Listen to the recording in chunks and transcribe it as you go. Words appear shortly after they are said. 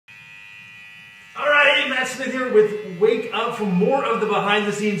Matt Smith here with Wake Up for more of the behind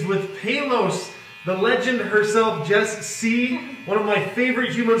the scenes with Pélos, the legend herself, JessC, one of my favorite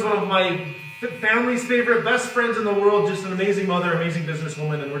humans, one of my family's favorite, best friends in the world, just an amazing mother, amazing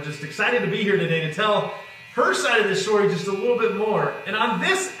businesswoman, and we're just excited to be here today to tell her side of the story just a little bit more. And on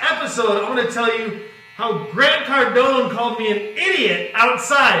this episode, I'm going to tell you how Grant Cardone called me an idiot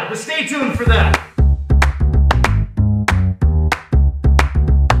outside, but stay tuned for that.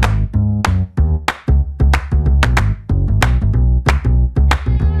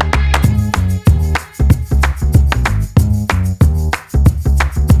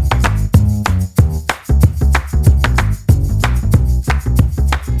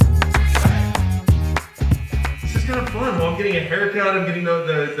 I'm getting a haircut, I'm getting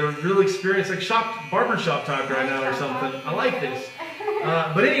the real experience, like barbershop talk right now or something. I like this.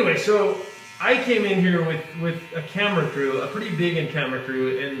 But anyway, so I came in here with a camera crew, a pretty big camera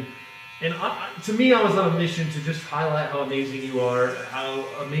crew, and to me, I was on a mission to just highlight how amazing you are, how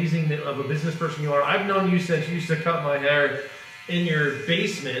amazing of a business person you are. I've known you since you used to cut my hair in your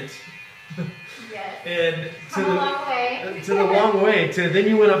basement. Yes. And to the long way. Then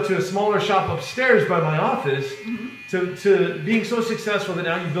you went up to a smaller shop upstairs by my office. Mm-hmm. To being so successful that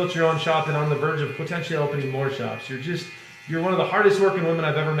now you built your own shop and on the verge of potentially opening more shops. You're one of the hardest working women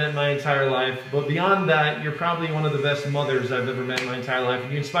I've ever met in my entire life. But beyond that, you're probably one of the best mothers I've ever met in my entire life.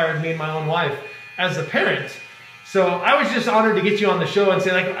 And you inspired me and my own wife as a parent. So I was just honored to get you on the show and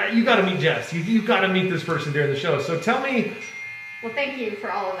say, like, you got to meet Jess. You got to meet this person during the show. So tell me. Well, thank you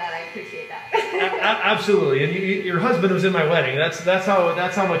for all of that. I appreciate that. Absolutely, and your husband was in my wedding. That's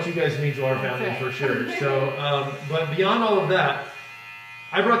how much you guys mean to our family, right. For sure. So, but beyond all of that,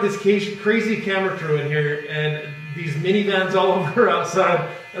 I brought this crazy camera crew in here and these minivans all over outside,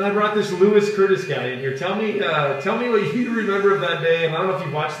 and I brought this Lewis Curtis guy in here. Tell me what you remember of that day. And I don't know if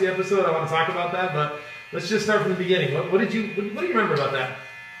you watched the episode. I want to talk about that, but let's just start from the beginning. What do you remember about that?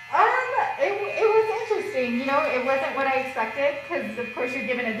 It was interesting. You know, it wasn't what I expected because, of course, you're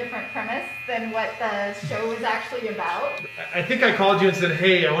given a different premise than what the show was actually about. I think I called you and said,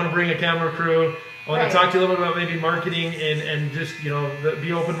 hey, I want to bring a camera crew. I want to talk to you a little bit about maybe marketing and just, you know,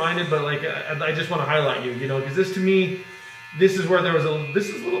 be open-minded, but like I just want to highlight you, you know, because this to me, this is where this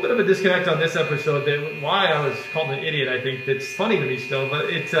is a little bit of a disconnect on this episode. Why I was called an idiot, I think that's funny to me still, but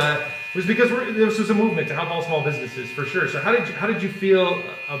it was because this was a movement to help all small businesses for sure. So how did you feel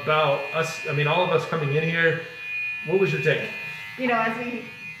about us? I mean, all of us coming in here. What was your take? You know, as we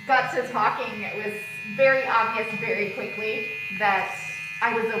got to talking, it was very obvious very quickly that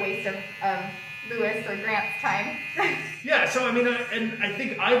I was a waste of Lewis or Grant's time. Yeah, so I mean, and I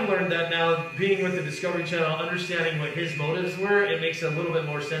think I've learned that now, being with the Discovery Channel, understanding what his motives were, it makes a little bit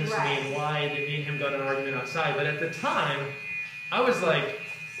more sense to me and why me and him got in an argument outside. But at the time, I was like,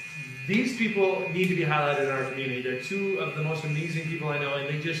 these people need to be highlighted in our community. They're two of the most amazing people I know,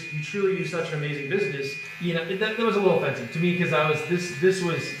 and you truly do such an amazing business. You know, that was a little offensive to me because this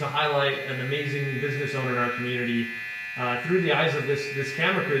was to highlight an amazing business owner in our community. Through the eyes of this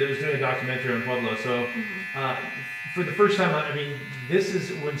camera crew that was doing a documentary on Pueblo. So for the first time, I mean, this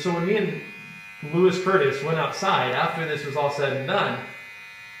is when me and Lewis Curtis went outside after this was all said and done,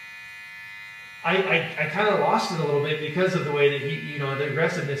 I kind of lost it a little bit because of the way that he, you know, the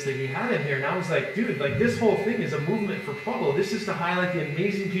aggressiveness that he had in here. And I was like, dude, like this whole thing is a movement for Pueblo. This is to highlight the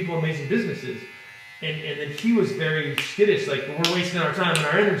amazing people, amazing businesses. And then he was very skittish, like, we're wasting our time and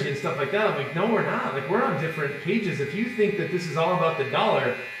our energy and stuff like that. I'm like, no, we're not. Like, we're on different pages. If you think that this is all about the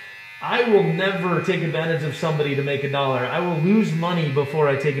dollar, I will never take advantage of somebody to make a dollar. I will lose money before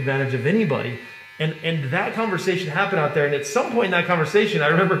I take advantage of anybody. And that conversation happened out there. And at some point in that conversation, I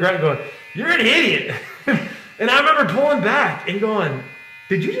remember Grant going, you're an idiot. And I remember pulling back and going,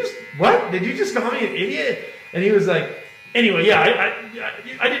 did you just call me an idiot? And he was like, anyway, yeah,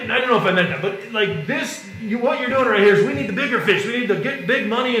 I don't know if I meant that, but like what you're doing right here is we need the bigger fish. We need to get big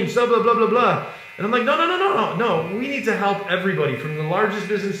money and blah, blah, blah, blah, blah. And I'm like, no. We need to help everybody from the largest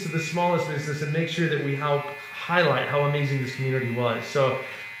business to the smallest business and make sure that we help highlight how amazing this community was. So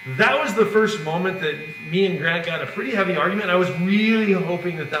that was the first moment that me and Grant got a pretty heavy argument. I was really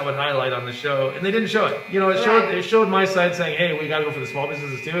hoping that would highlight on the show, and they didn't show it. You know, it showed my side saying, hey, we got to go for the small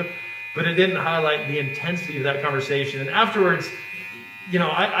businesses too. But it didn't highlight the intensity of that conversation. And afterwards, you know,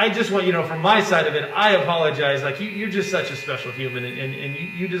 I just want, you know, from my side of it, I apologize. Like, you're just such a special human, and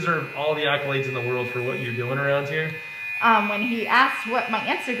you deserve all the accolades in the world for what you're doing around here. When he asked what my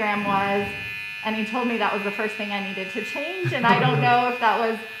Instagram was, and he told me that was the first thing I needed to change, and I don't know if that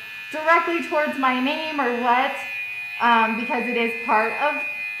was directly towards my name or what, because it is part of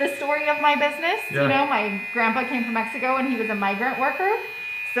the story of my business. Yeah. You know, my grandpa came from Mexico, and he was a migrant worker.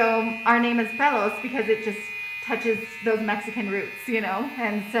 So our name is Pélos because it just touches those Mexican roots, you know?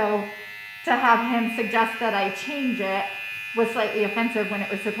 And so to have him suggest that I change it was slightly offensive when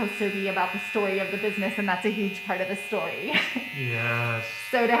it was supposed to be about the story of the business, and that's a huge part of the story. Yes.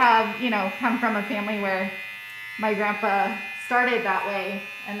 So to have, you know, come from a family where my grandpa started that way,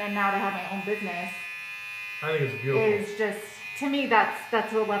 and then now to have my own business, I think it's beautiful. is just, to me, that's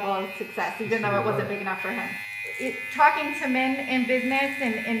the level of success, even though it wasn't big enough for him. Talking to men in business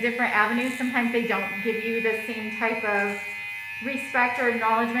and in different avenues, sometimes they don't give you the same type of respect or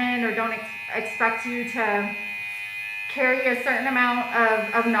acknowledgement, or don't expect you to carry a certain amount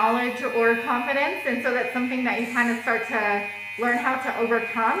of knowledge or confidence. And so that's something that you kind of start to learn how to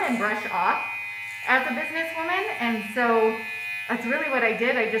overcome and brush off as a businesswoman. And so that's really what I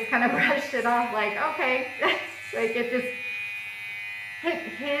did. I just kind of brushed it off, like, okay. Like, it just,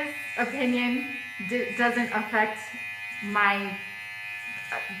 his opinion doesn't affect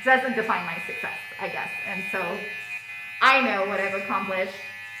doesn't define my success, I guess. And so I know what I've accomplished,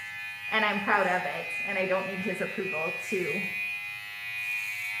 and I'm proud of it, and I don't need his approval to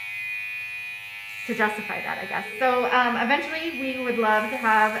justify that, I guess. So eventually we would love to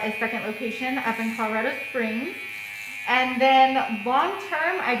have a second location up in Colorado Springs. And then long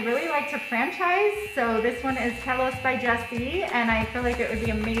term, I'd really like to franchise. So this one is Pélos by JessC, and I feel like it would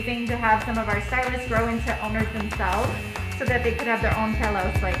be amazing to have some of our stylists grow into owners themselves so that they could have their own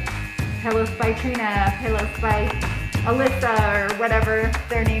Pélos, like Pélos by Trina, Pélos by Alyssa, or whatever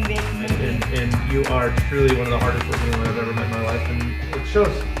their name may be. And you are truly one of the hardest working women I've ever met in my life, and it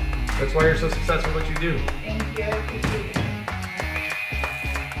shows. That's why you're so successful at what you do. Thank you. I appreciate it.